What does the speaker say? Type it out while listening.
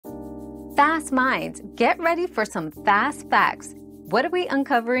Fast minds, get ready for some fast facts. What are we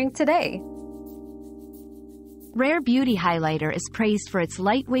uncovering today? Rare Beauty Highlighter is praised for its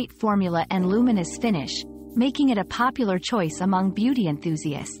lightweight formula and luminous finish, making it a popular choice among beauty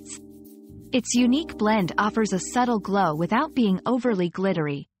enthusiasts. Its unique blend offers a subtle glow without being overly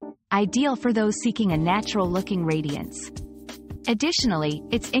glittery, ideal for those seeking a natural-looking radiance. Additionally,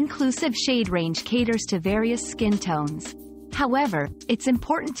 its inclusive shade range caters to various skin tones. However, it's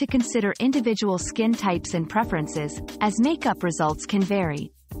important to consider individual skin types and preferences, as makeup results can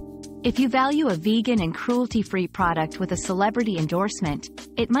vary. If you value a vegan and cruelty-free product with a celebrity endorsement,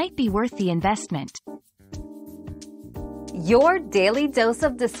 it might be worth the investment. Your daily dose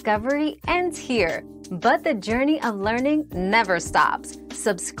of discovery ends here, but the journey of learning never stops.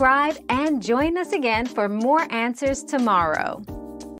 Subscribe and join us again for more answers tomorrow.